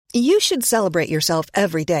You should celebrate yourself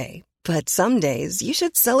every day, but some days you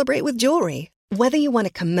should celebrate with jewelry. Whether you want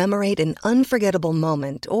to commemorate an unforgettable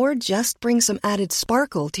moment or just bring some added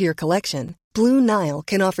sparkle to your collection, Blue Nile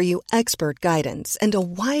can offer you expert guidance and a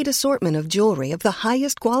wide assortment of jewelry of the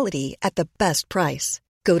highest quality at the best price.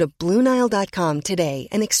 Go to BlueNile.com today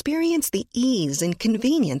and experience the ease and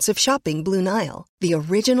convenience of shopping Blue Nile, the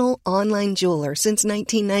original online jeweler since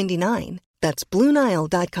 1999. That's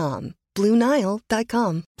BlueNile.com.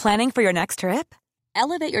 BlueNile.com. Planning for your next trip?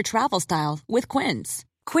 Elevate your travel style with Quince.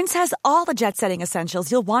 Quince has all the jet-setting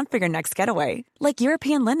essentials you'll want for your next getaway, like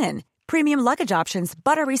European linen, premium luggage options,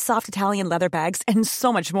 buttery soft Italian leather bags, and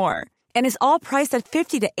so much more. And is all priced at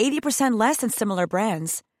 50 to 80% less than similar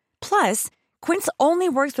brands. Plus, Quince only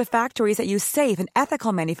works with factories that use safe and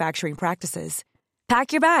ethical manufacturing practices.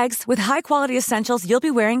 Pack your bags with high-quality essentials you'll be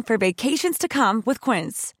wearing for vacations to come with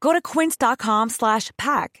Quince. Go to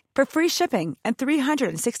quince.com/pack for free shipping and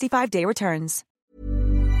 365-day returns.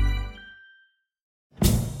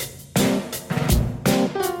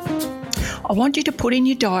 I want you to put in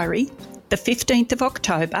your diary the 15th of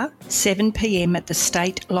October, 7 p.m. at the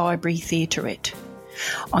State Library Theaterette.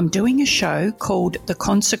 I'm doing a show called The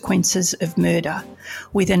Consequences of Murder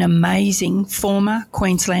with an amazing former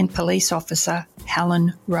Queensland police officer,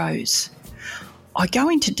 Helen Rose. I go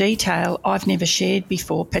into detail I've never shared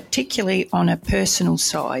before, particularly on a personal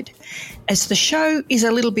side. As the show is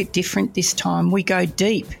a little bit different this time, we go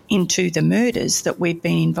deep into the murders that we've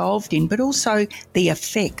been involved in, but also the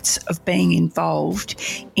effects of being involved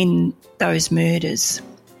in those murders.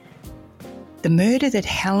 The murder that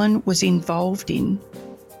Helen was involved in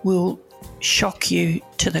will shock you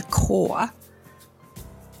to the core.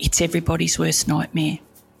 It's everybody's worst nightmare.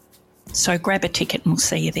 So grab a ticket and we'll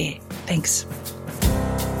see you there. Thanks.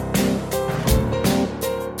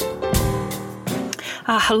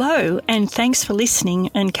 Hello, and thanks for listening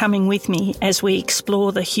and coming with me as we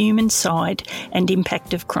explore the human side and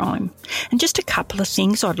impact of crime. And just a couple of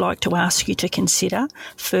things I'd like to ask you to consider.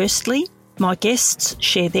 Firstly, my guests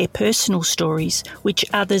share their personal stories, which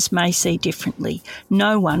others may see differently.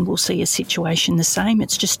 No one will see a situation the same.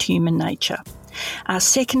 It's just human nature.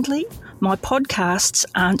 Secondly, my podcasts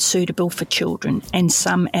aren't suitable for children and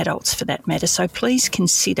some adults for that matter, so please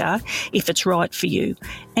consider if it's right for you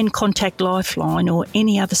and contact Lifeline or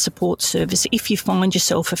any other support service if you find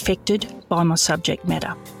yourself affected by my subject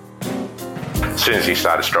matter. As soon as he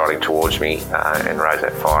started striding towards me and raised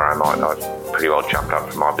that firearm, I pretty well jumped up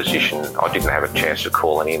from my position. I didn't have a chance to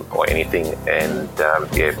call on him or anything and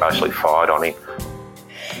basically fired on him.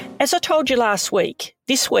 As I told you last week,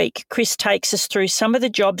 this week Chris takes us through some of the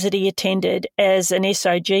jobs that he attended as an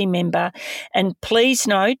SOG member, and please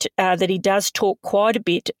note that he does talk quite a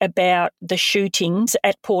bit about the shootings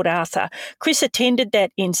at Port Arthur. Chris attended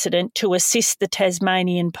that incident to assist the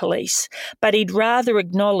Tasmanian police, but he'd rather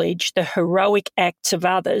acknowledge the heroic acts of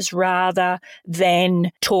others rather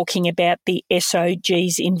than talking about the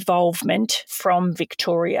SOG's involvement from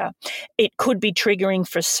Victoria. It could be triggering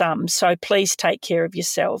for some, so please take care of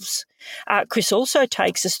yourselves. Chris also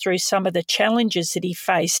takes us through some of the challenges that he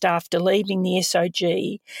faced after leaving the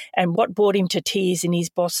SOG and what brought him to tears in his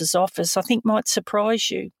boss's office I think might surprise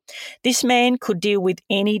you. This man could deal with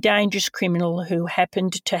any dangerous criminal who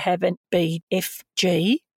happened to have an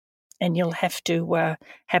BFG, and you'll have to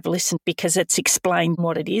have a listen because it's explained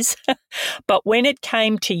what it is. But when it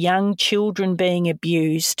came to young children being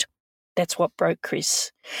abused, that's what broke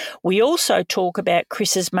Chris. We also talk about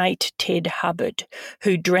Chris's mate, Ted Hubbard,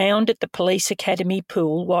 who drowned at the police academy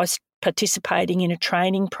pool whilst participating in a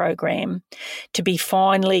training program to be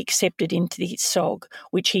finally accepted into the SOG,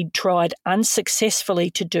 which he'd tried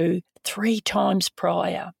unsuccessfully to do 3 times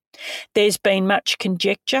prior. There's been much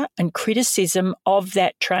conjecture and criticism of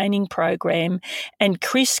that training program, and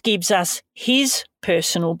Chris gives us his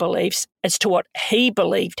personal beliefs as to what he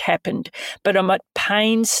believed happened. But I'm at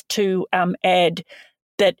pains to add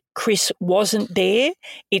that Chris wasn't there.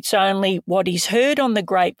 It's only what he's heard on the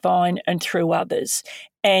grapevine and through others.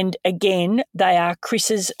 And again, they are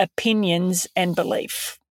Chris's opinions and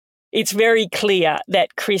belief. It's very clear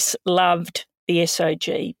that Chris loved the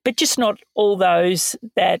SOG, but just not all those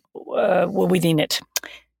that were within it.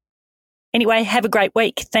 Anyway, have a great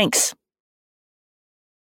week. Thanks.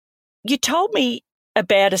 You told me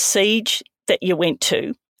about a siege that you went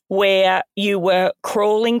to where you were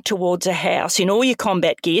crawling towards a house in all your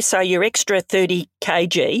combat gear, so your extra 30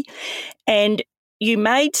 kg, and you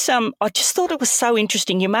made some, I just thought it was so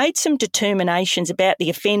interesting, you made some determinations about the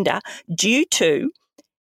offender due to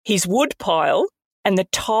his wood pile and the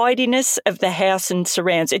tidiness of the house and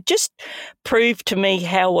surrounds. It just proved to me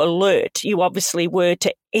how alert you obviously were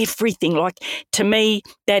to everything. Like, to me,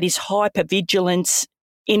 that is hypervigilance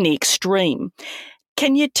in the extreme.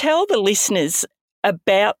 Can you tell the listeners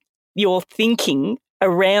about your thinking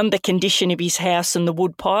around the condition of his house and the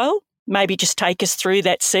wood pile? Maybe just take us through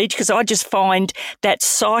that siege, because I just find that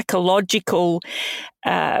psychological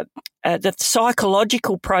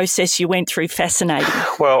process you went through fascinating.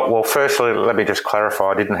 Well, firstly, let me just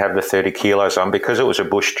clarify. I didn't have the 30 kilos on because it was a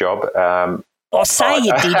bush job. Say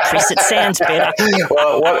you did, Chris. It sounds better.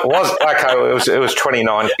 Well, it was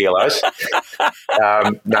 29 kilos.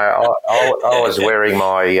 No, I was wearing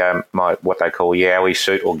my what they call yowie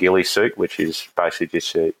suit or ghillie suit, which is basically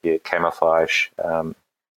just your camouflage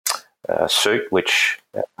suit, which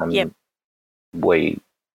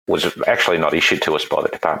was actually not issued to us by the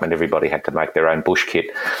department. Everybody had to make their own bush kit,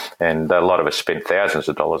 and a lot of us spent thousands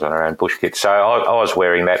of dollars on our own bush kit. So I was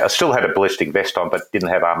wearing that. I still had a ballistic vest on, but didn't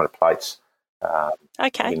have armoured plates.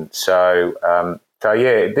 Okay. This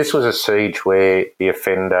was a siege where the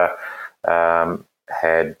offender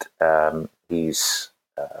had his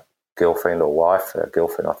girlfriend or wife,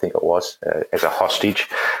 girlfriend I think it was, as a hostage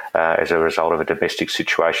as a result of a domestic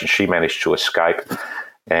situation. She managed to escape,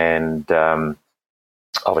 and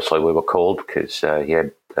obviously we were called because he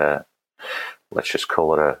had, let's just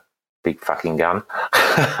call it a big fucking gun.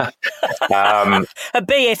 A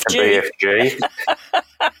BFG. A BFG.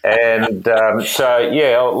 And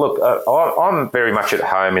I'm very much at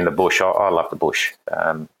home in the bush. I love the bush.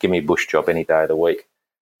 Give me a bush job any day of the week.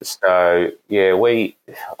 So, we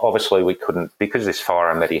couldn't, because this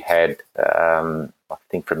firearm that he had, I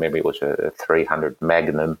think from memory it was a 300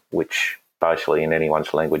 Magnum, which basically in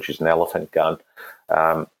anyone's language is an elephant gun.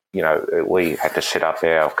 We had to set up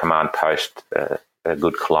our command post a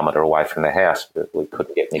good kilometre away from the house. We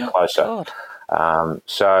couldn't get any closer.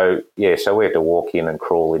 So we had to walk in and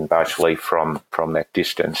crawl in basically from that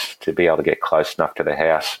distance to be able to get close enough to the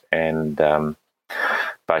house and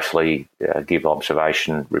basically give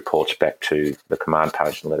observation reports back to the command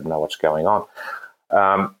post and let them know what's going on.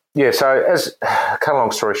 So as cut a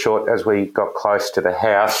long story short, as we got close to the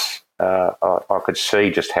house, I could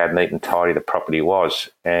see just how neat and tidy the property was.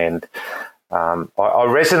 And I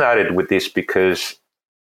resonated with this because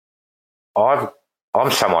I'm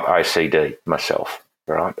somewhat OCD myself,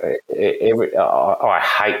 right? I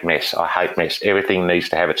hate mess. Everything needs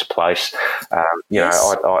to have its place. I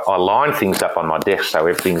line things up on my desk so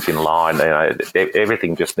everything's in line.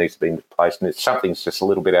 Everything just needs to be in place. And if something's just a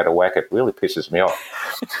little bit out of whack, it really pisses me off.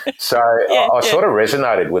 So I sort of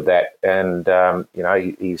resonated with that. And,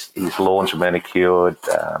 his lawns were manicured.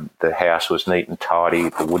 The house was neat and tidy.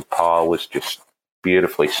 The wood pile was just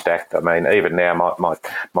beautifully stacked. I mean, even now, my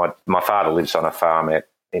father lives on a farm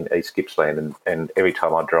in East Gippsland, and every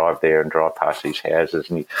time I drive there and drive past these houses,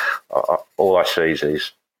 and all I see is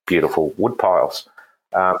these beautiful wood piles.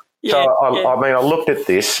 I looked at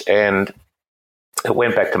this and it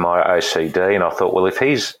went back to my OCD, and I thought, well, if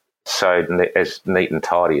he's so as neat and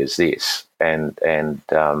tidy as this, and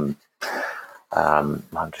I'm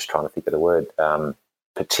just trying to think of the word,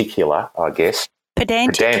 particular, I guess.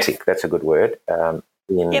 Pedantic, that's a good word.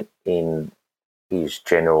 In his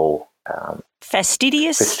general...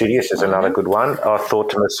 Fastidious is another good one. I thought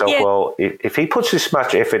to myself, well, if he puts this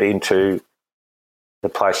much effort into the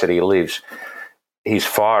place that he lives, his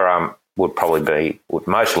firearm would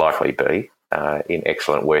most likely be in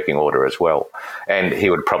excellent working order as well, and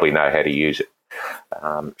he would probably know how to use it.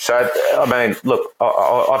 I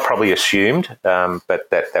probably assumed, but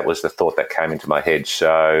that was the thought that came into my head.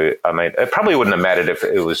 So, I mean, it probably wouldn't have mattered if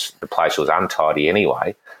the place was untidy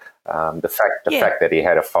anyway. The fact that he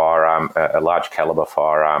had a firearm, a large caliber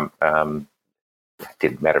firearm,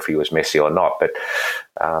 didn't matter if he was messy or not. But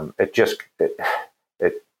it just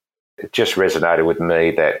resonated with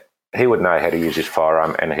me that he would know how to use his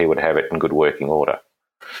firearm and he would have it in good working order.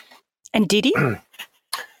 And did he?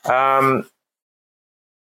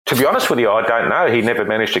 To be honest with you, I don't know. He never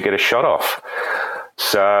managed to get a shot off.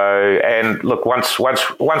 So, and look, once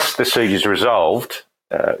the siege is resolved,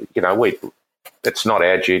 it's not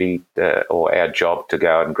our duty or our job to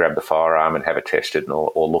go and grab the firearm and have it tested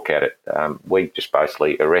or look at it. We just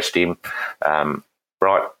basically arrest him,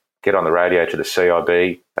 get on the radio to the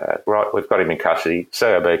CIB, we've got him in custody,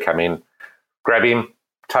 CIB come in, grab him,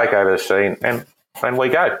 take over the scene, and we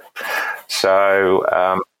go. So...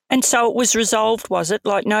 and so it was resolved, was it?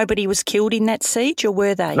 Like nobody was killed in that siege, or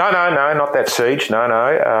were they? No, not that siege,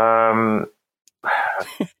 no.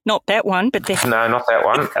 Not that one, but no, not that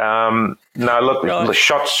one. No, look, right. The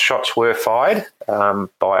shots were fired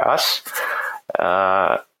by us.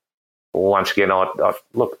 once again,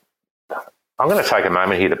 look, I'm going to take a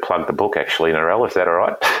moment here to plug the book, actually, Narelle. Is that all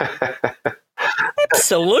right?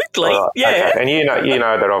 Absolutely, right, yeah. Okay. And you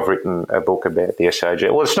know that I've written a book about the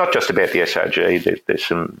SOG. Well, it's not just about the SOG. There's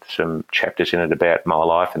some chapters in it about my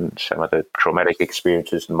life and some of the traumatic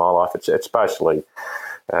experiences in my life. It's basically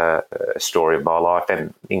a story of my life,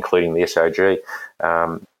 and including the SOG.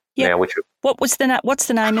 Now, what's the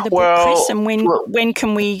name of the book, Chris? And when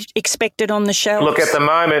can we expect it on the shelves? Look, at the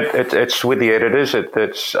moment, it's with the editors.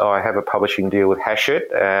 I have a publishing deal with Hachette.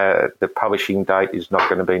 The publishing date is not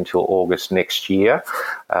going to be until August next year.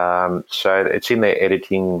 So it's in their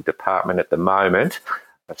editing department at the moment.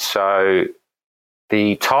 So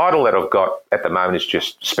the title that I've got at the moment is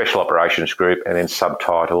just Special Operations Group, and then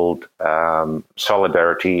subtitled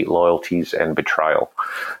Solidarity, Loyalties and Betrayal.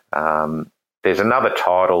 There's another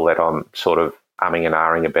title that I'm sort of umming and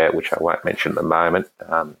ahhing about, which I won't mention at the moment.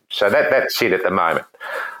 So that's it at the moment.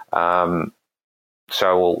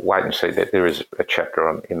 So we'll wait and see. That there is a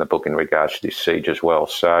chapter in the book in regards to this siege as well.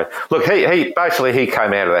 So look, he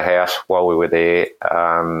came out of the house while we were there,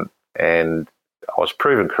 and I was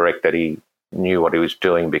proven correct that he knew what he was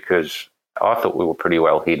doing, because I thought we were pretty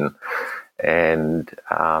well hidden, and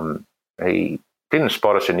he didn't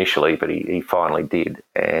spot us initially, but he finally did,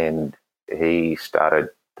 and he started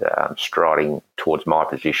striding towards my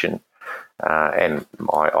position and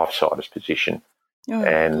my offsiders position,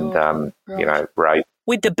 raised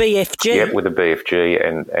with the BFG. Yeah, with the BFG,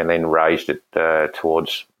 and then raised it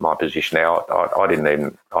towards my position. Now, I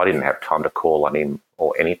didn't have time to call on him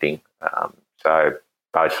or anything. So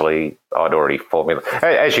basically, I'd already formulated.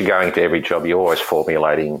 As you're going to every job, you're always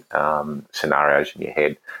formulating scenarios in your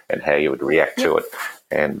head and how you would react to it.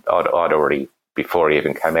 And I'd already, before he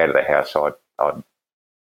even came out of the house, I'd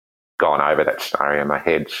gone over that scenario in my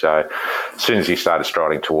head. So as soon as he started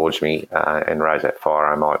striding towards me and raised that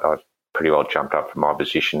firearm, I pretty well jumped up from my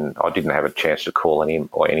position. I didn't have a chance to call on him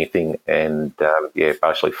or anything, and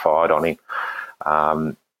basically fired on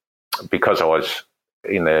him. Because I was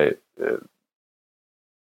in the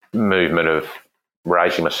movement of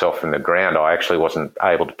raising myself from the ground, I actually wasn't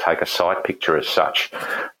able to take a sight picture as such.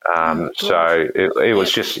 So it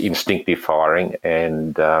was just instinctive firing,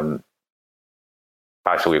 and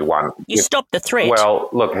basically with one. You stopped the threat. Well,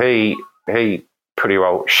 look, he pretty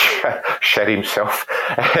well shat himself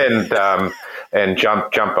and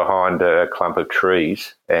jumped behind a clump of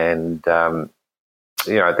trees, and there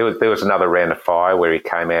was another round of fire where he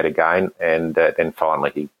came out again, and then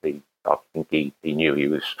finally I think he knew he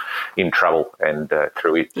was in trouble, and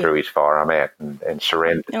threw his firearm out and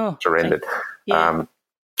surrendered. Yeah.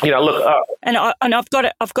 Look, and I've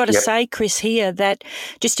got to say, Chris, here, that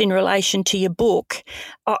just in relation to your book,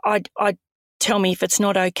 I tell me if it's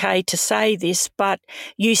not okay to say this, but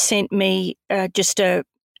you sent me just a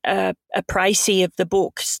précis of the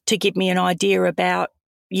books to give me an idea about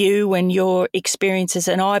you and your experiences,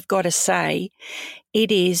 and I've got to say,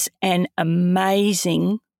 it is an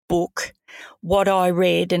amazing book. What I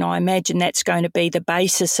read, and I imagine that's going to be the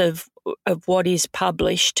basis of what is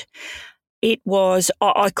published. It was,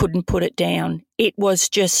 I couldn't put it down. It was,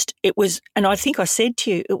 and I think I said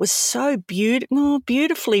to you, it was so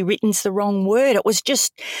beautifully written's the wrong word. It was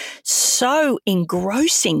just so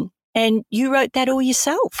engrossing. And you wrote that all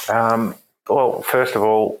yourself. Well, first of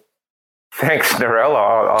all, thanks,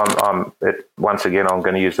 Narelle. Once again, I'm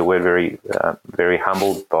going to use the word very, very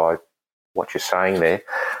humbled by what you're saying there.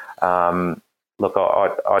 Look,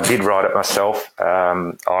 I did write it myself.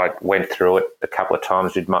 I went through it a couple of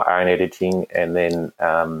times, did my own editing, and then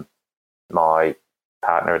my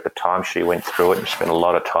partner at the time, she went through it and spent a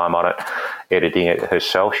lot of time on it, editing it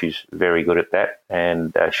herself. She's very good at that,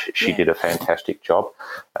 and she did a fantastic job.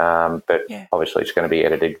 But obviously it's going to be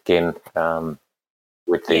edited again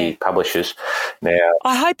with the publishers. Now,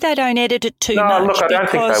 I hope they don't edit it too much. No, look, I don't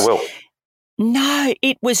think they will. No,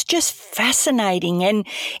 it was just fascinating, and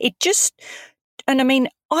it just... And I mean,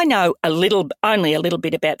 I know only a little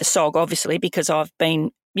bit about the SOG, obviously, because I've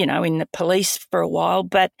been, in the police for a while.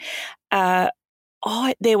 But there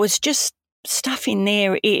was just stuff in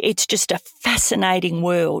there. It's just a fascinating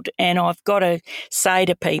world, and I've got to say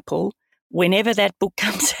to people, whenever that book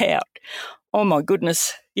comes out, oh my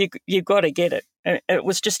goodness, you've got to get it. It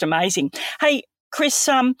was just amazing. Hey, Chris,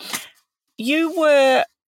 you were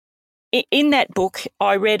in that book.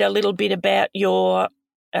 I read a little bit about your.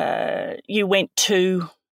 You went to,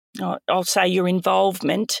 I'll say, your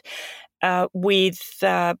involvement with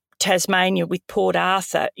Tasmania, with Port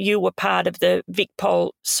Arthur. You were part of the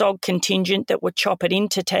VicPol SOG contingent that were choppered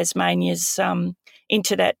into Tasmania's,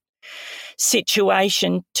 into that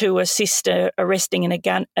situation to assist arresting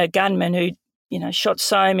a gunman who shot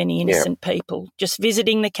so many innocent people, just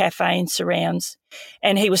visiting the cafe and surrounds,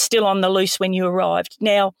 and he was still on the loose when you arrived.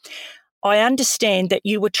 Now, I understand that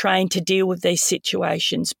you were trained to deal with these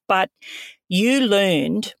situations, but you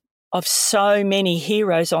learned of so many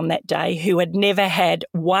heroes on that day who had never had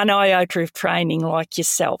one iota of training like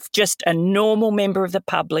yourself, just a normal member of the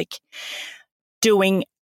public doing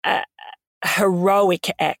heroic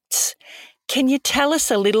acts. Can you tell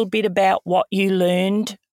us a little bit about what you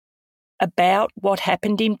learned about what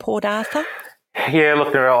happened in Port Arthur? Yeah,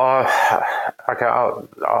 look, Narelle,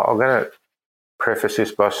 I'm going to preface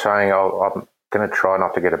this by saying I'm going to try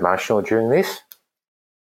not to get emotional during this,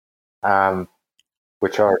 I'm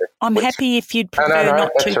happy if you'd prefer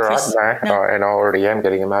not to, Chris. Right. No, and I already am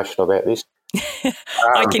getting emotional about this.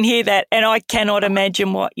 I can hear that, and I cannot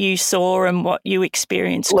imagine what you saw and what you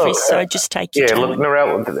experienced, Chris, so just take your time. Yeah, look,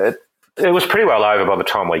 Narelle, it was pretty well over by the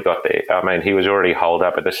time we got there. I mean, he was already holed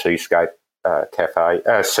up at the Seascape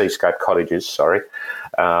Seascape Cottages, sorry.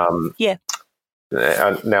 Yeah.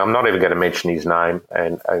 Now, I'm not even going to mention his name,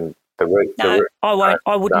 and I won't.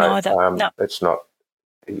 I wouldn't either. No. It's not,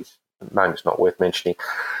 his name's not worth mentioning.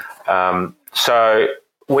 So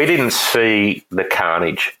we didn't see the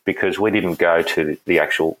carnage because we didn't go to the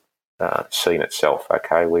actual scene itself,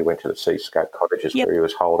 okay? We went to the Seascape Cottages where he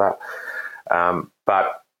was holed up.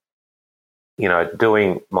 But,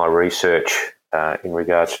 doing my research in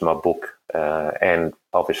regards to my book and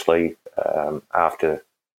obviously after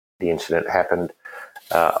the incident happened,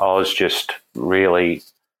 I was just really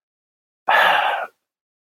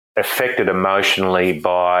affected emotionally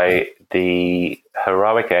by the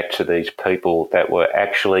heroic acts of these people that were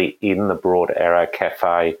actually in the Broad Arrow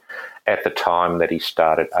Cafe at the time that he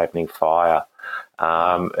started opening fire.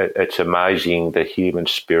 It's amazing the human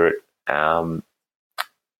spirit and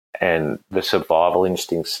the survival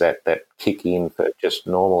instincts that kick in for just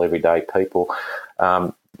normal everyday people.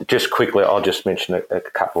 Just quickly, I'll just mention a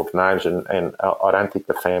couple of names, and I don't think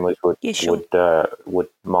the families would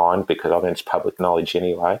mind because I mean it's public knowledge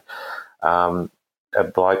anyway. A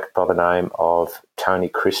bloke by the name of Tony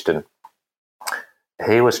Christen.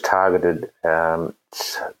 He was targeted,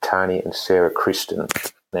 Tony and Sarah Christen.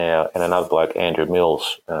 Now, and another bloke, Andrew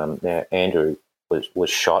Mills. Now, Andrew was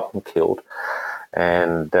shot and killed,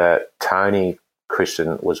 and Tony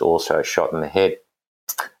Christen was also shot in the head.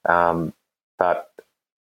 But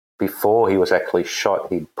before he was actually shot,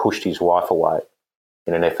 he pushed his wife away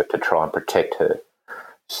in an effort to try and protect her.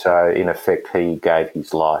 So, in effect, he gave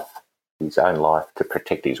his own life, to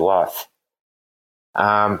protect his wife.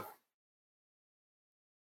 Give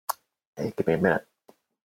me a minute.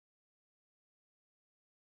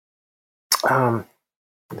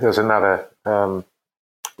 There was another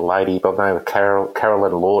lady by the name of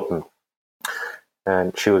Carolyn Lawton,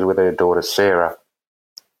 and she was with her daughter Sarah.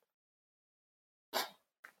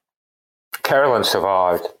 Carolyn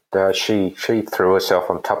survived. She threw herself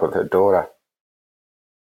on top of her daughter,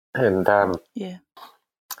 and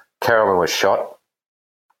Carolyn was shot.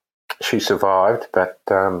 She survived, but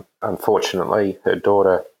unfortunately, her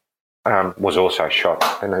daughter was also shot,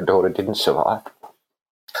 and her daughter didn't survive.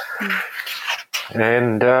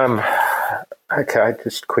 And okay,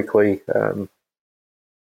 just quickly.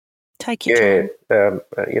 Take your time.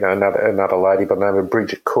 Another lady by the name of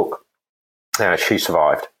Bridget Cook. She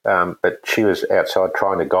survived, but she was outside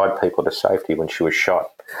trying to guide people to safety when she was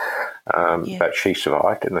shot. But she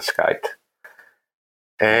survived and escaped.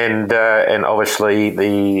 And obviously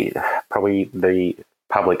the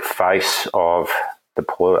public face of the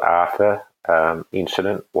Port Arthur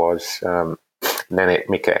incident was Nanette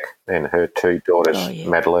Mikak and her two daughters,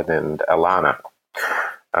 Madeline and Alana.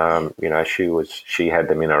 She had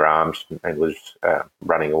them in her arms and was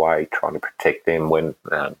running away, trying to protect them when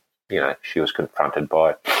she was confronted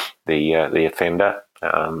by the offender.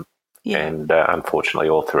 And unfortunately,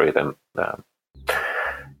 all three of them,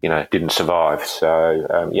 didn't survive.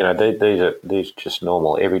 So these are just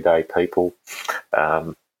normal everyday people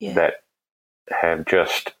that have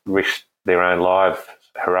just risked their own life,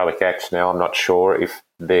 heroic acts. Now, I'm not sure if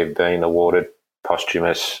they've been awarded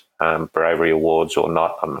posthumous bravery awards or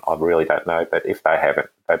not. I really don't know, but if they haven't,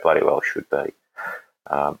 they bloody well should be.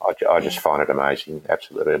 I just find it amazing,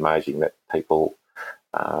 absolutely amazing that people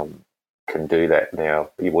can do that. Now,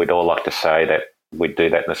 we'd all like to say that we'd do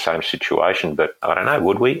that in the same situation, but I don't know,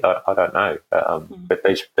 would we? I don't know. But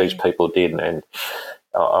these people did, and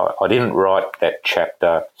I didn't write that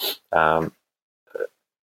chapter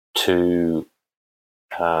to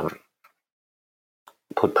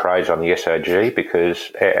put praise on the SOG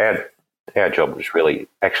because our job was really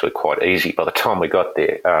actually quite easy by the time we got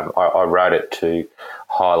there. I wrote it to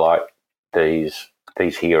highlight these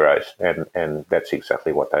these heroes, and that's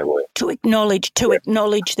exactly what they were. To acknowledge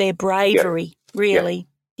their bravery, really,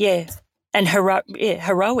 and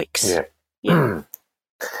heroics. Yeah.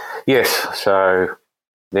 Yes. So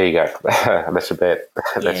there you go. That's about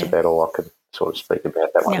all I can sort of speak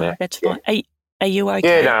about that one. No, now. That's fine. Are you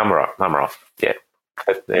okay? Yeah, no, I'm right. Yeah.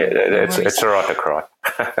 It's all right to cry.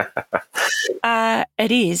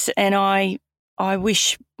 It is, and I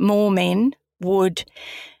wish more men would.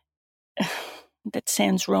 That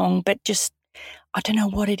sounds wrong, but just I don't know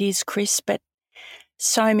what it is, Chris, but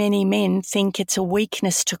so many men think it's a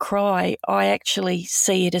weakness to cry. I actually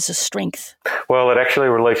see it as a strength. Well, it actually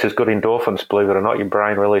releases good endorphins, believe it or not. Your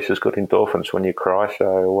brain releases good endorphins when you cry,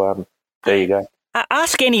 so there you go.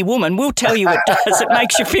 Ask any woman, we'll tell you it does. It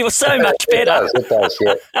makes you feel so much better. It does,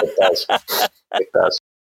 yeah. It does.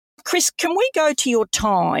 Chris, can we go to your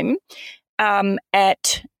time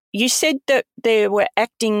you said that there were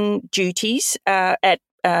acting duties at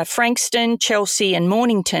Frankston, Chelsea and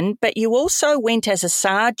Mornington, but you also went as a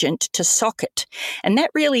sergeant to Socket. And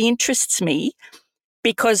that really interests me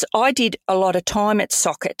because I did a lot of time at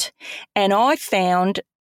Socket and I found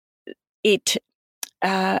it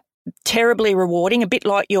terribly rewarding, a bit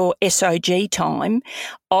like your SOG time.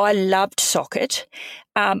 I loved Socket,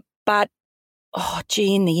 but,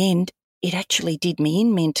 in the end, it actually did me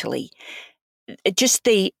in mentally. Just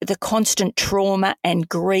the constant trauma and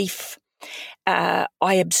grief, I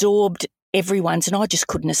absorbed everyone's and I just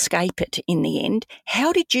couldn't escape it in the end.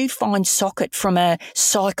 How did you find Socket from a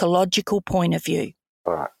psychological point of view?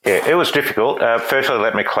 Right. Yeah, it was difficult. Firstly,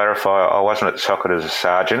 let me clarify, I wasn't at Socket as a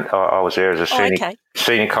sergeant. I was there as a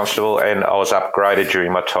senior constable, and I was upgraded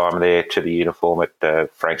during my time there to the uniform at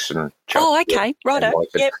Frankston. Righto.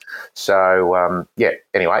 Yep. So,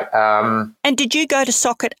 anyway. And did you go to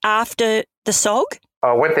Socket after the SOG?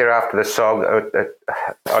 I went there after the SOG.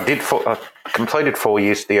 I completed 4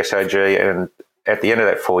 years at the SOG, and at the end of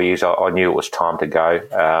that 4 years, I knew it was time to go.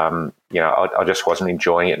 I just wasn't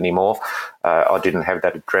enjoying it anymore. I didn't have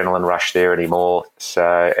that adrenaline rush there anymore.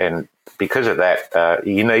 So, and because of that,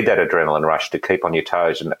 you need that adrenaline rush to keep on your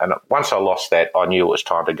toes. And once I lost that, I knew it was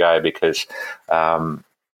time to go because,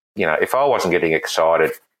 if I wasn't getting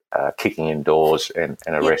excited, kicking indoors and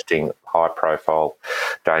arresting high-profile,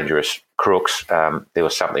 dangerous crooks, there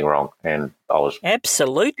was something wrong, and I was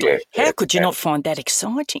absolutely. How could you not find that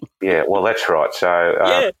exciting? Yeah, well, that's right.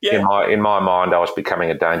 So, in my mind, I was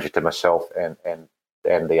becoming a danger to myself and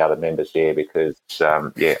the other members there because,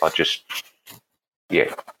 I just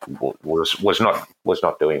was not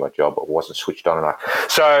doing my job. I wasn't switched on enough.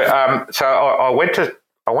 So, I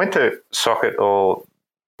went to Socket or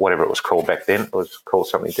whatever it was called back then. It was called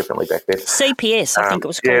something differently back then. CPS, I think it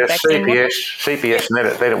was called back then. CPS,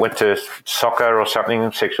 and then it went to soccer or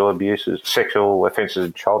something, sexual offences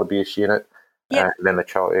and child abuse unit. And then the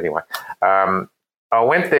child, anyway. I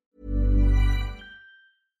went there.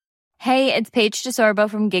 Hey, it's Paige DeSorbo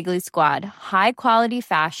from Giggly Squad. High quality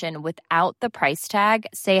fashion without the price tag.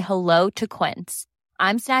 Say hello to Quince.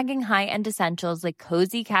 I'm snagging high-end essentials like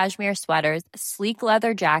cozy cashmere sweaters, sleek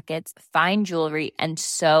leather jackets, fine jewelry, and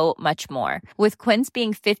so much more. With Quince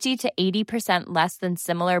being 50 to 80% less than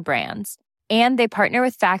similar brands. And they partner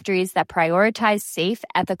with factories that prioritize safe,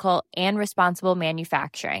 ethical, and responsible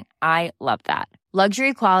manufacturing. I love that.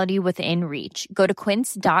 Luxury quality within reach. Go to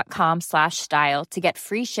quince.com/style to get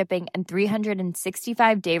free shipping and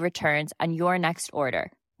 365-day returns on your next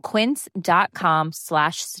order.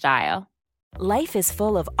 Quince.com/style. Life is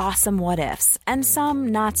full of awesome what-ifs, and some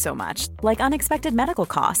not so much, like unexpected medical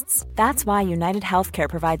costs. That's why United Healthcare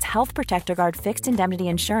provides Health Protector Guard fixed indemnity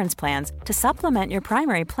insurance plans to supplement your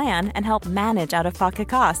primary plan and help manage out-of-pocket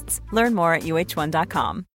costs. Learn more at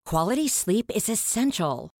uh1.com. Quality sleep is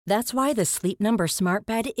essential. That's why the Sleep Number Smart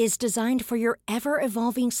Bed is designed for your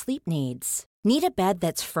ever-evolving sleep needs. Need a bed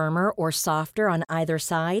that's firmer or softer on either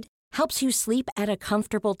side? Helps you sleep at a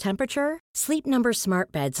comfortable temperature? Sleep Number Smart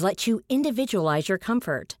Beds let you individualize your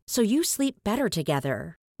comfort, so you sleep better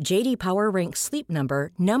together. J.D. Power ranks Sleep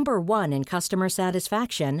Number number 1 in customer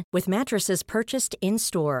satisfaction with mattresses purchased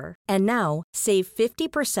in-store. And now, save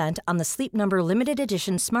 50% on the Sleep Number Limited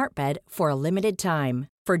Edition Smart Bed for a limited time.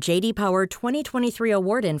 For J.D. Power 2023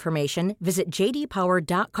 award information, visit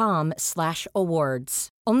jdpower.com/awards.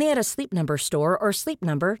 Only at a Sleep Number store or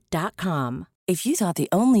sleepnumber.com. If you thought the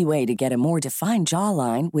only way to get a more defined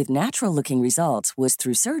jawline with natural-looking results was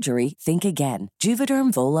through surgery, think again.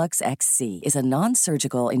 Juvederm Volux XC is a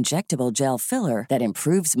non-surgical injectable gel filler that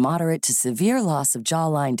improves moderate to severe loss of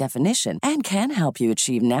jawline definition and can help you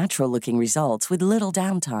achieve natural-looking results with little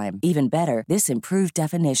downtime. Even better, this improved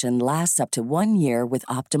definition lasts up to 1 year with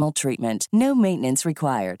optimal treatment. No maintenance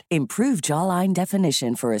required. Improve jawline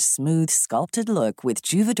definition for a smooth, sculpted look with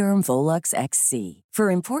Juvederm Volux XC. For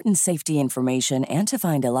important safety information and to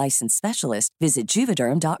find a licensed specialist, visit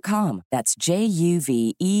Juvederm.com. That's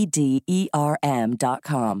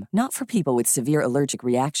JUVEDERM.com. Not for people with severe allergic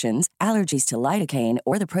reactions, allergies to lidocaine,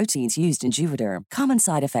 or the proteins used in Juvederm. Common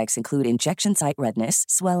side effects include injection site redness,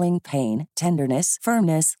 swelling, pain, tenderness,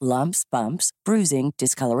 firmness, lumps, bumps, bruising,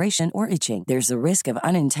 discoloration, or itching. There's a risk of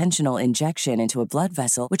unintentional injection into a blood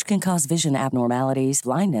vessel, which can cause vision abnormalities,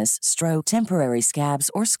 blindness, stroke, temporary scabs,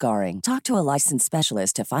 or scarring. Talk to a licensed specialist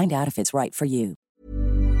to find out if it's right for you.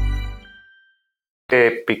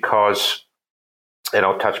 Yeah, because, and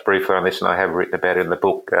I'll touch briefly on this, and I have written about it in the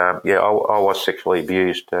book. I was sexually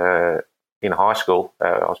abused in high school.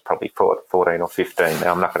 I was probably 14 or 15.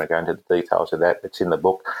 Now, I'm not going to go into the details of that. It's in the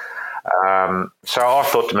book. So I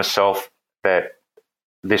thought to myself that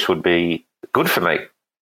this would be good for me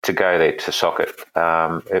to go there to socket.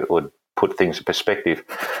 It would put things in perspective.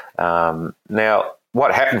 Now,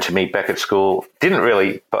 what happened to me back at school didn't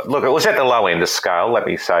really, but look, it was at the low end of scale. Let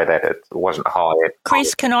me say that it wasn't high.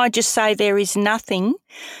 Chris, can I just say there is nothing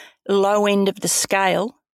low end of the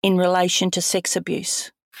scale in relation to sex abuse?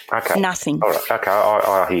 Okay. Nothing. All right. Okay.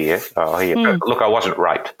 I hear you. But look, I wasn't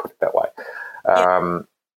raped, put it that way.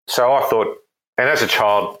 So I thought, and as a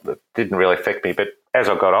child, it didn't really affect me, but as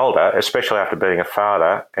I got older, especially after being a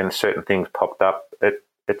father and certain things popped up, it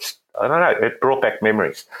brought back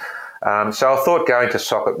memories. So I thought going to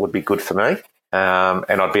socket would be good for me, and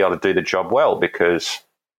I'd be able to do the job well because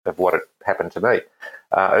of what had happened to me.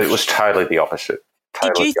 It was totally the opposite.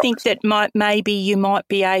 Did you think that maybe you might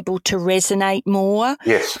be able to resonate more?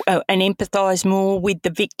 Yes. And empathise more with the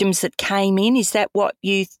victims that came in? Is that what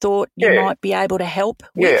you thought you might be able to help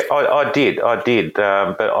with? Yeah, I did.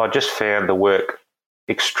 But I just found the work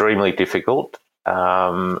extremely difficult.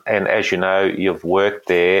 And as you know, you've worked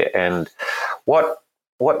there, and what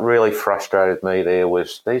really frustrated me there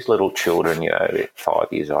was these little children, they're 5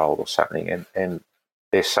 years old or something, and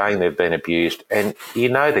they're saying they've been abused, and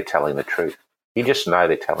they're telling the truth. You just know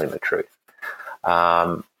they're telling the truth.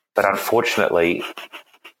 But unfortunately,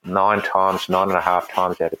 9.5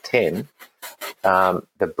 times out of 10,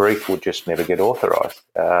 the brief will just never get authorised.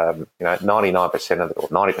 99% of it, or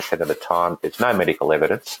 90% of the time, there's no medical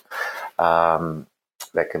evidence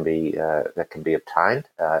that can be obtained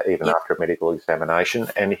even after a medical examination.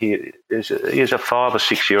 And here's a 5 or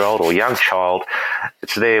 6 year old or young child.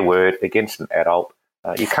 It's their word against an adult.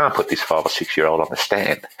 You can't put this 5 or 6 year old on the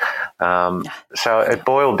stand. So it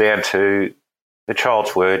boiled down to the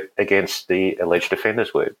child's word against the alleged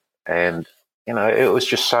offender's word. And, it was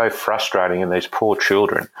just so frustrating, and these poor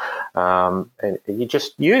children. And you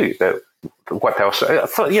just knew that what they were saying. A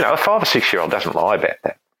 5 or 6 year old doesn't lie about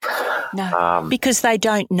that. No, because they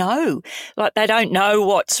don't know. Like, they don't know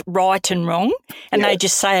what's right and wrong, and they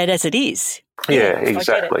just say it as it is. Yeah,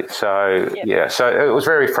 exactly. So, so it was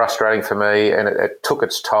very frustrating for me, and it took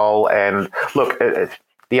its toll. And look,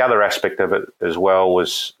 the other aspect of it as well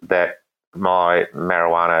was that my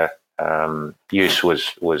marijuana use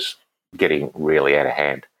was getting really out of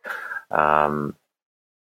hand.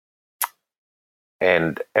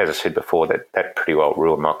 And as I said before, that pretty well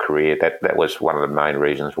ruined my career. That was one of the main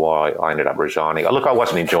reasons why I ended up resigning. Look, I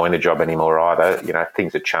wasn't enjoying the job anymore either.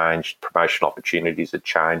 Things had changed, promotional opportunities had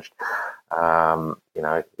changed.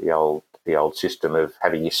 The old system of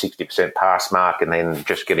having your 60% pass mark and then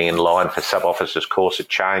just getting in line for sub-officers course had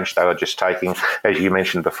changed. They were just taking, as you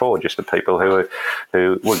mentioned before, just the people who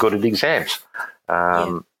were good at exams.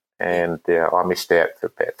 And I missed out for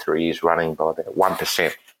about 3 years running by about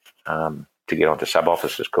 1%. To get onto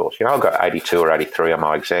sub-officers course. I got 82 or 83 on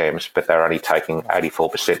my exams, but they're only taking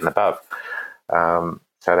 84% and above. So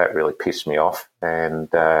that really pissed me off.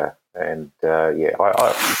 And I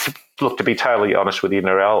look, to be totally honest with you,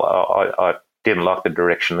 Narelle, I didn't like the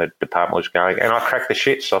direction the department was going, and I cracked the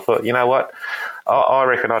shit. So I thought, you know what, I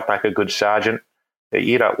reckon I'd make a good sergeant.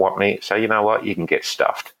 You don't want me, so you know what, you can get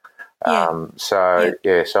stuffed. So I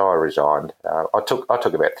resigned. I took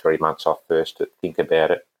about 3 months off first to think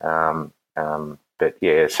about it. So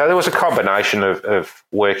there was a combination of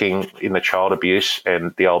working in the child abuse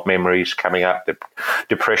and the old memories coming up, the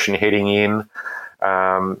depression hitting in,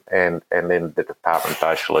 and then the department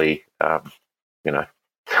basically,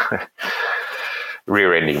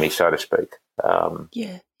 rear-ending me, so to speak.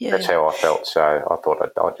 That's how I felt. So I thought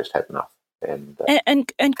I'd just had enough.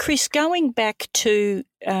 And Chris, going back to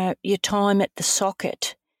your time at the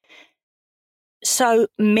socket, so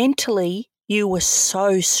mentally you were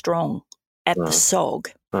so strong at the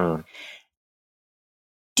SOG.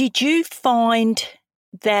 Did you find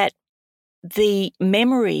that the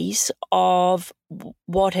memories of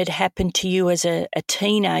what had happened to you as a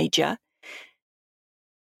teenager,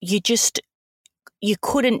 you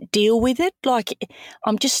couldn't deal with it? Like,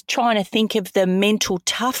 I'm just trying to think of the mental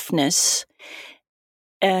toughness.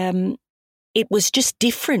 It was just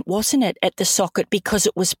different, wasn't it, at the socket because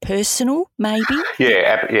it was personal, maybe?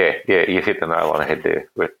 Yeah, you hit the nail on the head there.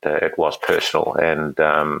 It was personal. And,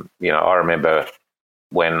 I remember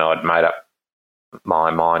when I'd made up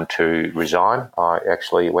my mind to resign, I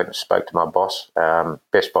actually went and spoke to my boss,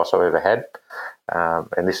 best boss I've ever had.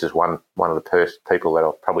 And this is one of the people that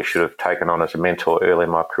I probably should have taken on as a mentor early in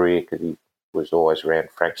my career, because he was always around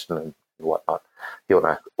Frankston and whatnot. He'll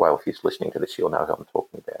know, well, if he's listening to this, he'll know who I'm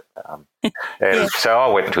talking about. So I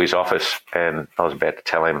went into his office and I was about to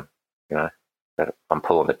tell him, that I'm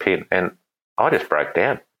pulling the pin, and I just broke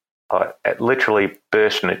down. I literally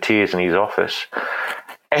burst into tears in his office.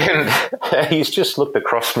 And he's just looked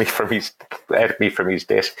across at me from his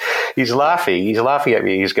desk. He's laughing. He's laughing at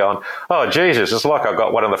me. He's going, "Oh, Jesus, it's like I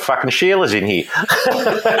got one of the fucking Sheilas in here."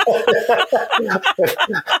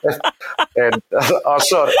 And I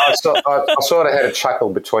sort of had a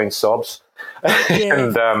chuckle between sobs.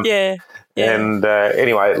 And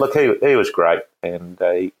anyway, look, he was great, and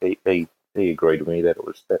he agreed with me that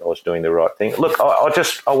I was doing the right thing. Look, I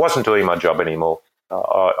wasn't doing my job anymore.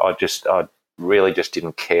 I really just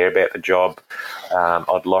didn't care about the job.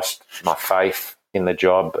 I'd lost my faith in the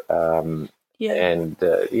job. I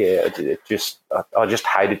just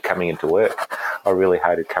hated coming into work. I really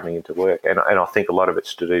hated coming into work. And I think a lot of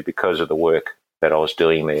it's to do because of the work that I was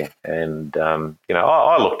doing there. And,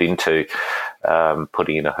 I looked into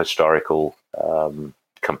putting in a historical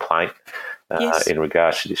complaint in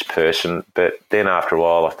regards to this person. But then after a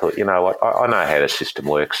while, I thought, you know what, I know how the system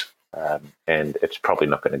works, and it's probably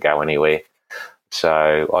not going to go anywhere.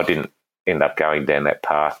 So I didn't end up going down that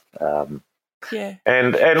path. And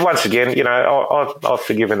once again, I've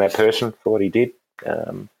forgiven that person for what he did.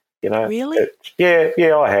 Really?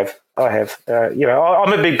 I have.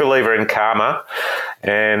 I'm a big believer in karma,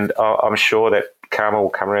 and I'm sure that karma will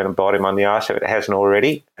come around and bite him on the arse if it hasn't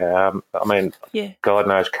already. God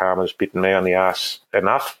knows karma's bitten me on the arse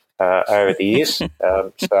enough over the years. So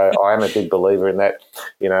I am a big believer in that.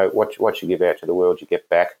 What you give out to the world, you get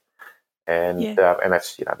back. And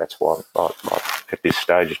that's why at this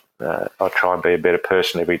stage I try and be a better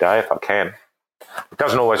person every day if I can. It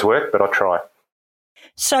doesn't always work, but I try.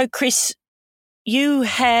 So, Chris, you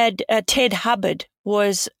had Ted Hubbard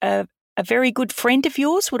was a very good friend of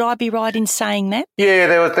yours. Would I be right in saying that? Yeah,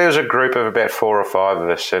 there was a group of about 4 or 5 of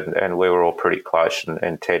us, and we were all pretty close,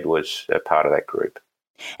 and Ted was a part of that group.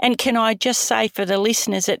 And can I just say for the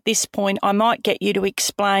listeners at this point, I might get you to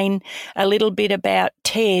explain a little bit about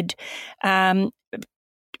Ted.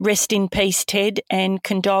 Rest in peace, Ted, and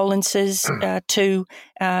condolences to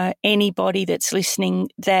anybody that's listening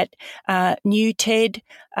that knew Ted,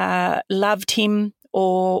 loved him,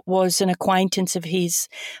 or was an acquaintance of his.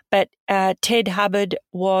 But Ted Hubbard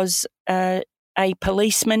was a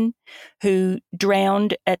policeman who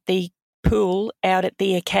drowned at the pool out at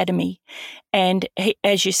the academy. And he,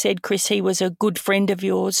 as you said, Chris, he was a good friend of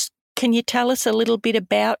yours. Can you tell us a little bit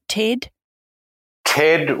about Ted?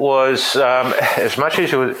 Ted was, as much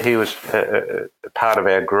as he was a part of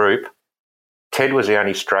our group, Ted was the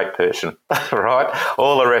only straight person, right?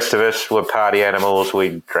 All the rest of us were party animals.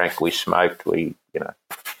 We drank, we smoked, we,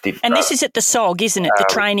 did. And this is at the SOG, isn't it? The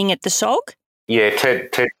training at the SOG? Yeah,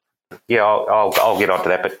 Ted. Yeah, I'll get onto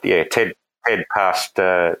that. But yeah, Ted passed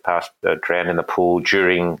drowned in the pool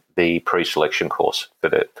during the pre-selection course for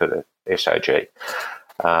the SOG.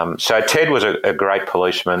 So Ted was a great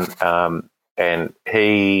policeman, and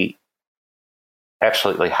he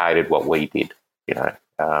absolutely hated what we did.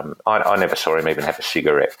 I never saw him even have a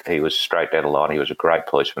cigarette. He was straight down the line. He was a great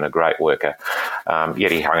policeman, a great worker,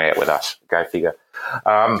 yet he hung out with us. Go figure.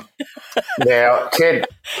 Now,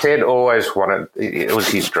 Ted always wanted, it was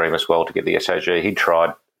his dream as well to get the SOG. He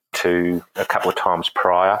tried to a couple of times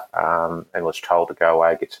prior and was told to go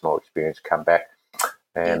away, get some more experience, come back.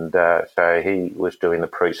 And so he was doing the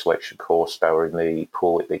pre-selection course. They were in the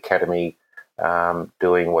pool at the academy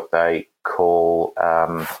doing what they call,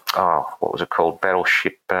 what was it called?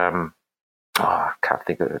 Battleship, I can't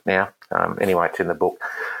think of it now. Anyway, it's in the book.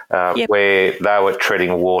 where they were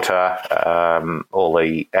treading water. All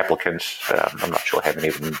the applicants, I'm not sure how many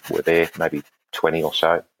of them were there, maybe 20 or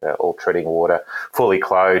so, all treading water, fully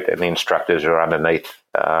clothed, and the instructors are underneath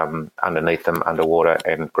them, underwater,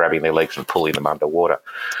 and grabbing their legs and pulling them underwater.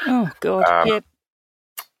 Oh, God, yep.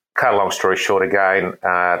 Cut a long story short again,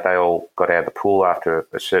 they all got out of the pool after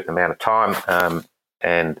a certain amount of time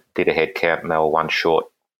and did a head count, and they were one short.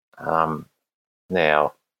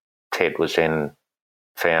 Now, Ted was then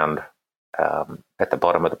found at the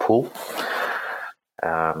bottom of the pool.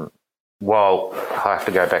 While I have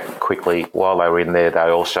to go back quickly, while they were in there, they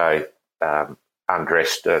also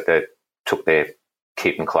undressed, they took their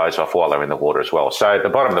kit and clothes off while they were in the water as well. So the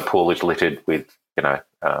bottom of the pool is littered with,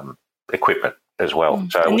 equipment as well.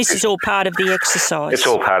 So and this is all part of the exercise. It's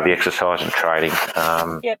all part of the exercise and training.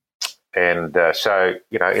 Yep. And so,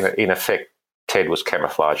 in effect, Ted was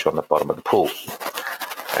camouflaged on the bottom of the pool.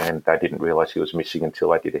 And they didn't realise he was missing until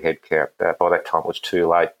they did a head count. By that time, it was too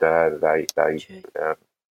late. They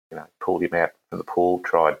pulled him out from the pool,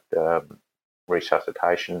 tried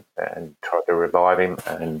resuscitation, and tried to revive him,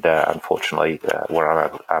 and unfortunately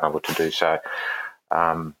were unable to do so.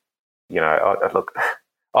 I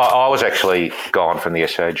was actually gone from the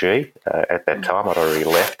SOG at that time. I'd already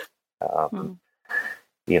left.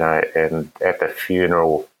 And at the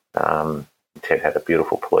funeral. Ted had a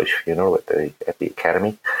beautiful police funeral at the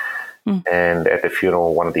academy, and at the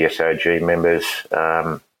funeral, one of the SOG members,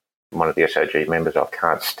 I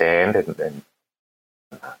can't stand, and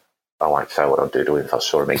I won't say what I'd do to him if I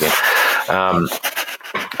saw him again,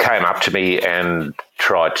 came up to me and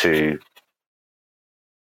tried to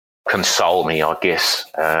console me, I guess,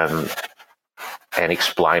 and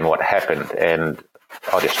explain what happened, and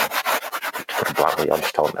I just, to put it bluntly, I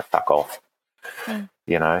just told him to fuck off.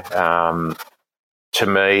 To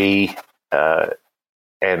me,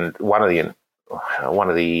 and one of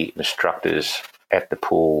the instructors at the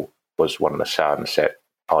pool was one of the sergeants that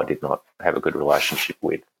I did not have a good relationship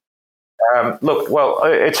with.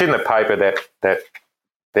 It's in the paper that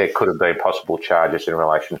there could have been possible charges in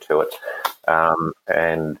relation to it,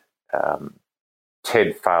 and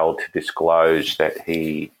Ted failed to disclose that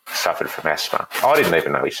he suffered from asthma. I didn't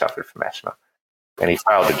even know he suffered from asthma. And he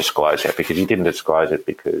failed to disclose that because he didn't disclose it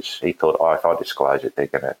because he thought, if I disclose it, they're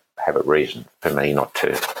going to have a reason for me not to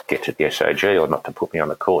get to the SOG or not to put me on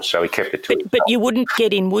the course. So he kept it to himself. But you wouldn't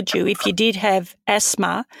get in, would you? If you did have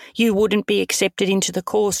asthma, you wouldn't be accepted into the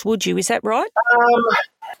course, would you? Is that right?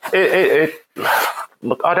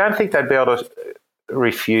 Look, I don't think they'd be able to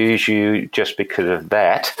refuse you just because of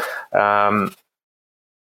that.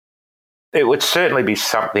 It would certainly be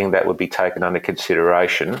something that would be taken under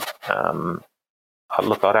consideration.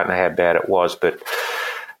 Look, I don't know how bad it was, but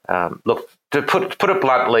look, to put it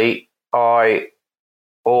bluntly, I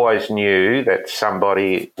always knew that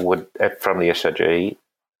somebody from the SOG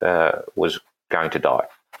was going to die.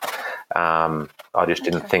 I just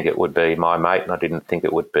didn't think it would be my mate, and I didn't think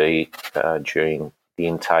it would be during the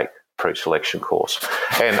intake pre-selection course.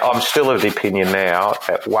 And I'm still of the opinion now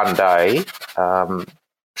that one day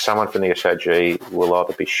someone from the SOG will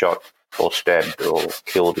either be shot or stabbed or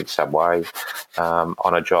killed in some way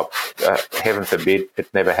on a job. Heaven forbid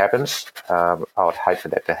it never happens. I would hate for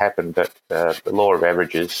that to happen, but the law of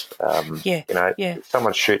averages,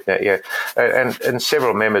 someone's shooting at you. And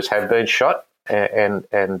several members have been shot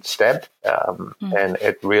and stabbed, and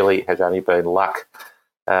it really has only been luck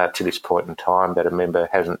to this point in time that a member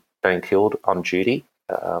hasn't been killed on duty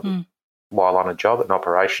while on a job, an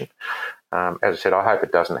operation. As I said, I hope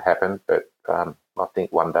it doesn't happen, but I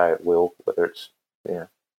think one day it will, whether it's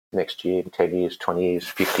next year, 10 years, 20 years,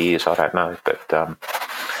 50 years, I don't know. But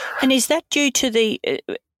and is that due to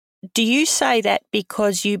do you say that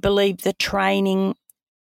because you believe the training,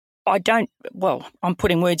 I'm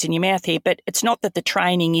putting words in your mouth here, but it's not that the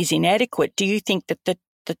training is inadequate. Do you think that the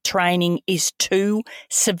training is too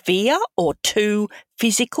severe or too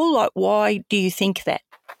physical? Like, why do you think that?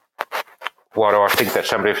 Why do I think that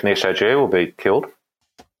somebody from the SOG will be killed?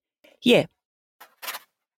 Yeah.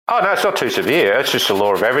 Oh, no, it's not too severe. It's just the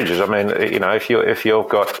law of averages. I mean, if you've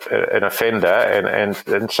got an offender, and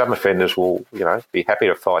some offenders will, be happy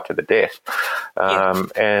to fight to the death.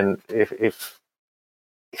 And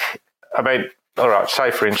all right,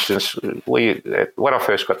 say for instance, when I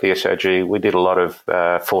first got the SOG, we did a lot of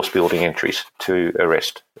force building entries to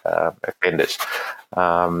arrest offenders.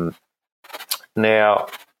 Now,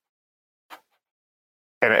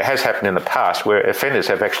 and it has happened in the past where offenders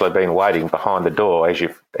have actually been waiting behind the door as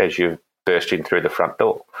you burst in through the front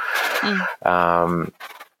door. There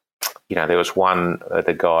was one of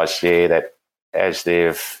the guys there that as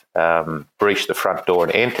they've breached the front door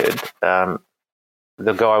and entered,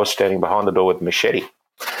 the guy was standing behind the door with a machete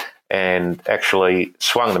and actually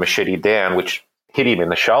swung the machete down, which hit him in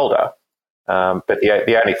the shoulder. But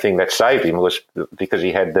the only thing that saved him was because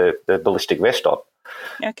he had the ballistic vest on.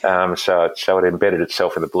 Okay. So it embedded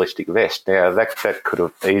itself in the ballistic vest. Now, that could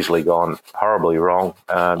have easily gone horribly wrong,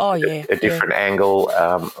 a different angle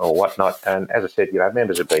or whatnot. And as I said,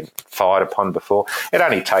 members have been fired upon before. It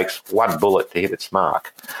only takes one bullet to hit its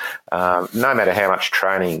mark. No matter how much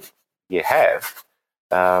training you have,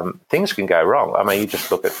 things can go wrong. I mean, you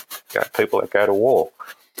just look at people that go to war.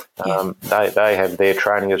 They have their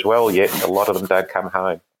training as well, yet a lot of them don't come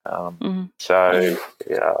home. So,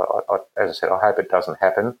 as I said, I hope it doesn't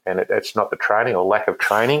happen, and it's not the training or lack of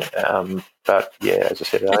training, but as I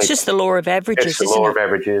said, it's just the law of averages. It's the law of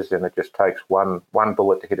averages, and it just takes one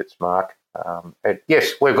bullet to hit its mark. And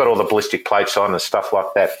yes, we've got all the ballistic plates on and stuff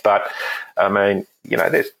like that, but I mean,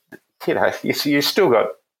 there's, you still got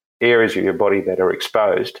areas of your body that are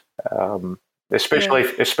exposed. Especially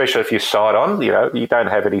if you're side on, you don't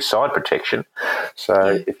have any side protection.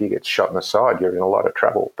 So if you get shot in the side, you're in a lot of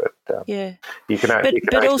trouble. But you can.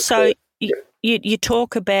 But also, you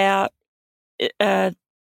talk about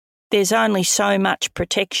there's only so much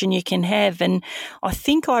protection you can have, and I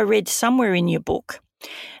think I read somewhere in your book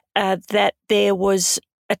that there was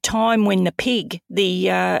a time when the pig, the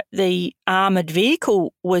armoured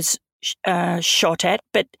vehicle, was shot at,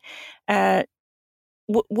 but.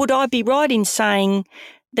 Would I be right in saying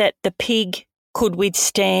that the pig could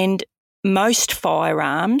withstand most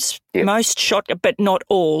firearms, most shot, but not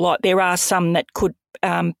all? Like there are some that could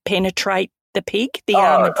penetrate the pig, the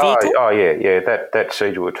armoured vehicle? That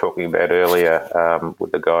siege we were talking about earlier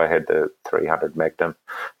with the guy who had the 300 Magnum,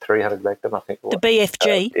 I think it was. The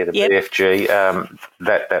BFG. The BFG.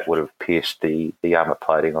 That would have pierced the armour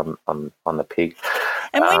plating on the pig.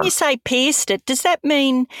 And when you say pierced it, does that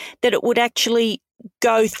mean that it would actually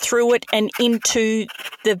go through it and into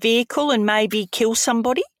the vehicle and maybe kill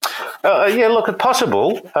somebody? Look, it's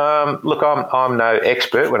possible. Look, I'm no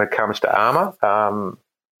expert when it comes to armour.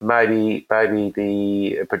 Maybe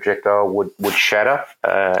the projectile would shatter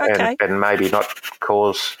and maybe not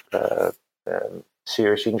cause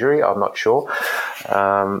serious injury. I'm not sure,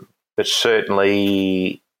 but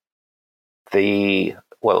certainly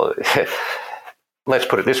let's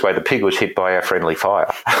put it this way: the pig was hit by our friendly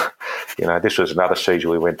fire. This was another siege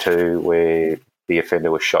we went to where the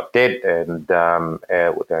offender was shot dead, and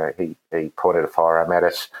he pointed a firearm at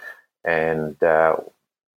us, and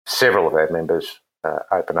several of our members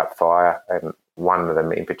opened up fire, and one of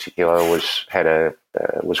them in particular was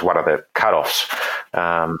one of the cut-offs,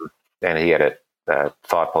 and he had a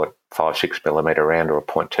 5.56 millimetre round or a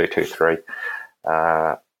 .223,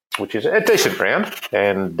 which is a decent round,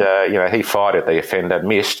 and he fired at the offender,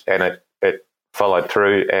 missed, and it followed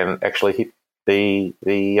through and actually hit the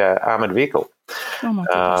armoured vehicle. Oh my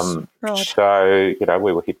goodness! Right. So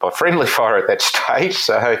we were hit by friendly fire at that stage.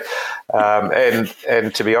 So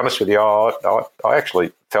and to be honest with you, I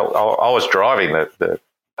actually felt I was driving the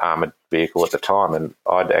armoured vehicle at the time, and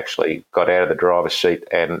I'd actually got out of the driver's seat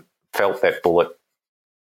and felt that bullet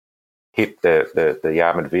hit the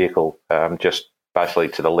armoured vehicle just basically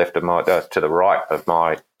to the left of my, to the right of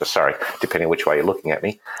my, sorry, depending on which way you're looking at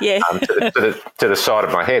me, to the side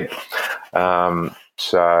of my head.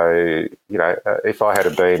 So, if I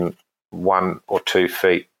had been 1 or 2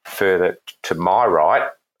 feet further to my right,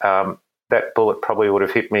 that bullet probably would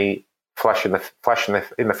have hit me flush in the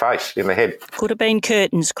face, in the head. Could have been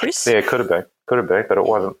curtains, Chris. Yeah, could have been, but it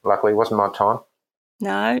wasn't. Luckily, it wasn't my time.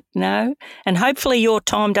 No. And hopefully your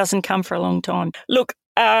time doesn't come for a long time. Look,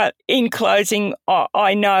 in closing,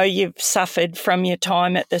 I know you've suffered from your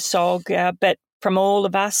time at the SOG, but from all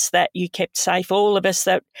of us that you kept safe, all of us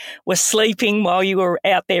that were sleeping while you were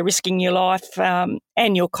out there risking your life, and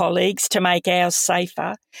your colleagues to make ours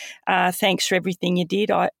safer, thanks for everything you did.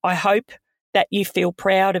 I hope that you feel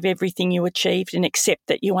proud of everything you achieved and accept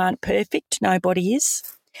that you aren't perfect. Nobody is.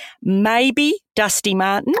 Maybe Dusty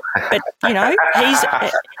Martin, but,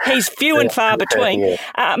 he's few and far between.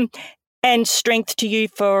 And strength to you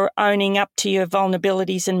for owning up to your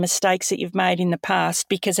vulnerabilities and mistakes that you've made in the past,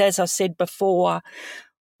 because as I said before,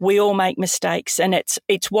 we all make mistakes, and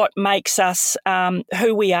it's what makes us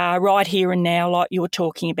who we are right here and now, like you were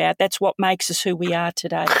talking about. That's what makes us who we are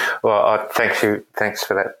today. Well, thanks for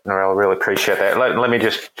that, Narelle. I really appreciate that. Let me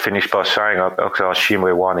just finish by saying, I assume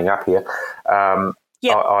we're winding up here.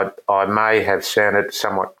 I may have sounded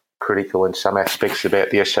somewhat critical in some aspects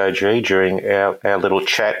about the SOG during our little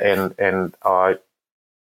chat, and I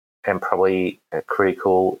am probably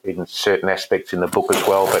critical in certain aspects in the book as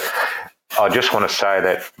well. But I just want to say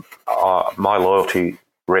that my loyalty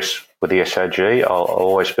rest with the SOG. I'll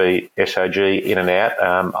always be SOG in and out.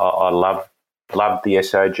 I love the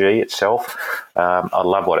SOG itself. I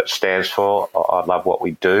love what it stands for. I love what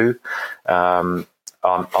we do. I'm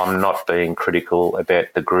not being critical about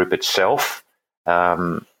the group itself.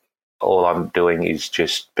 All I'm doing is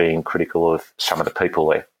just being critical of some of the people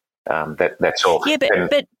there. That's all. Yeah,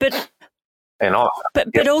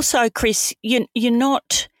 but also, Chris, you're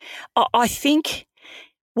not. I think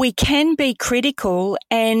we can be critical,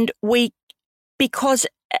 because,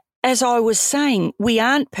 as I was saying, we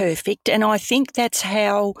aren't perfect, and I think that's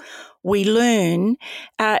how we learn.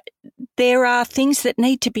 There are things that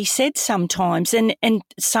need to be said sometimes, and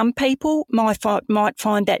some people might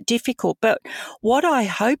find that difficult. But what I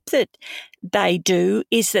hope that they do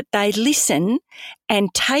is that they listen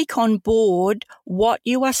and take on board what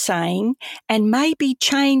you are saying and maybe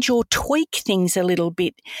change or tweak things a little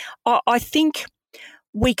bit. I think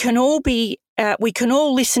we can all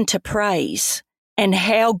listen to praise and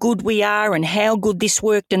how good we are and how good this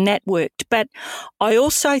worked and that worked. But I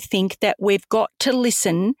also think that we've got to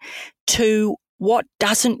listen to what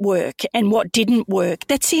doesn't work and what didn't work.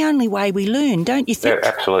 That's the only way we learn, don't you think? Yeah,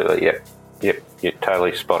 absolutely, Yep, you're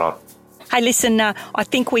totally spot on. Hey, listen, I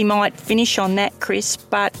think we might finish on that, Chris,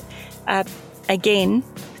 but again,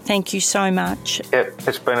 thank you so much. Yeah,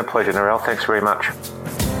 it's been a pleasure, Narelle. Thanks very much.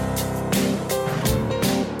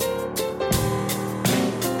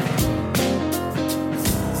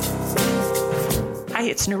 Hey,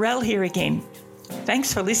 it's Narelle here again.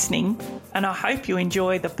 Thanks for listening, and I hope you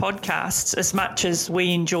enjoy the podcasts as much as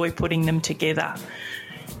we enjoy putting them together.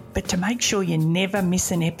 But to make sure you never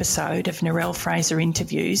miss an episode of Narelle Fraser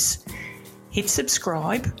Interviews, hit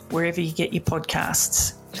subscribe wherever you get your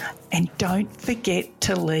podcasts. And don't forget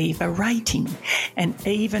to leave a rating and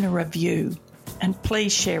even a review. And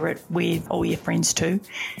please share it with all your friends too.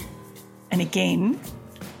 And again,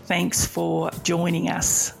 thanks for joining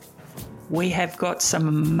us. We have got some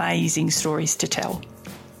amazing stories to tell.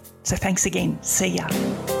 So thanks again. See ya.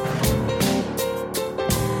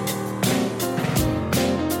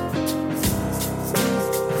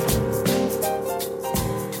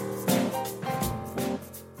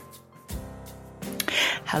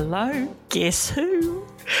 Hello, guess who?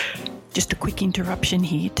 Just a quick interruption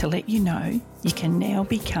here to let you know you can now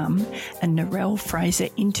become a Narelle Fraser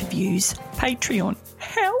Interviews Patreon.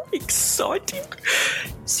 How exciting!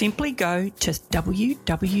 Simply go to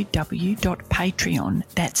www.patreon,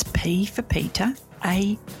 that's P for Peter,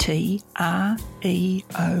 ATREON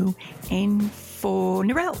for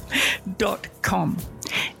Narelle.com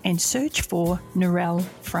and search for Narelle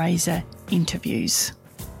Fraser Interviews.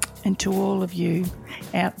 And to all of you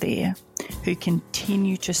out there who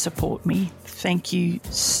continue to support me, thank you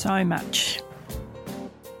so much.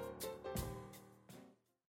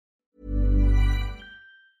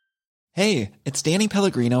 Hey, it's Danny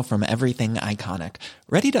Pellegrino from Everything Iconic.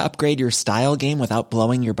 Ready to upgrade your style game without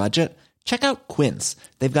blowing your budget? Check out Quince.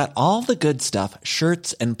 They've got all the good stuff,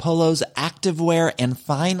 shirts and polos, activewear, and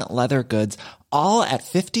fine leather goods, all at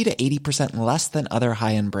 50 to 80% less than other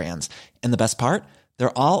high-end brands. And the best part?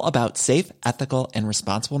 They're all about safe, ethical, and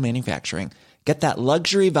responsible manufacturing. Get that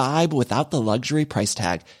luxury vibe without the luxury price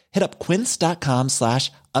tag. Hit up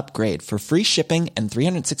quince.com/upgrade for free shipping and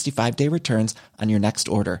 365-day returns on your next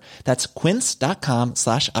order. That's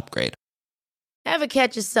quince.com/upgrade. Ever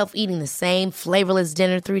catch yourself eating the same flavorless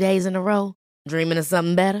dinner 3 days in a row? Dreaming of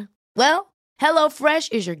something better? Well,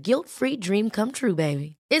 HelloFresh is your guilt-free dream come true,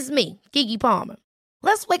 baby. It's me, Keke Palmer.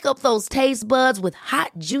 Let's wake up those taste buds with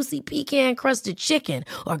hot, juicy pecan-crusted chicken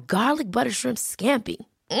or garlic butter shrimp scampi.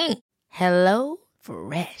 Hello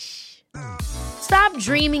Fresh. Stop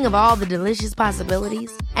dreaming of all the delicious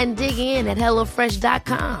possibilities and dig in at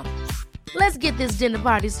HelloFresh.com. Let's get this dinner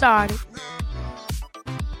party started.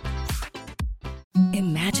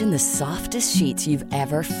 Imagine the softest sheets you've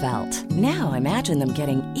ever felt. Now imagine them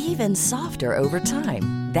getting even softer over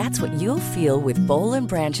time. That's what you'll feel with Boll &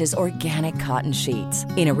 Branch's organic cotton sheets.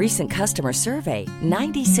 In a recent customer survey,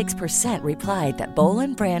 96% replied that Boll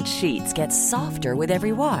 & Branch sheets get softer with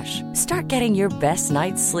every wash. Start getting your best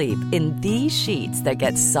night's sleep in these sheets that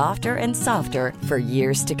get softer and softer for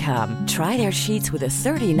years to come. Try their sheets with a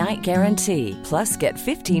 30-night guarantee. Plus, get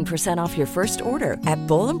 15% off your first order at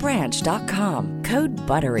bollandbranch.com. Code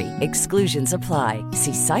BUTTERY. Exclusions apply.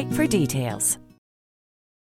 See site for details.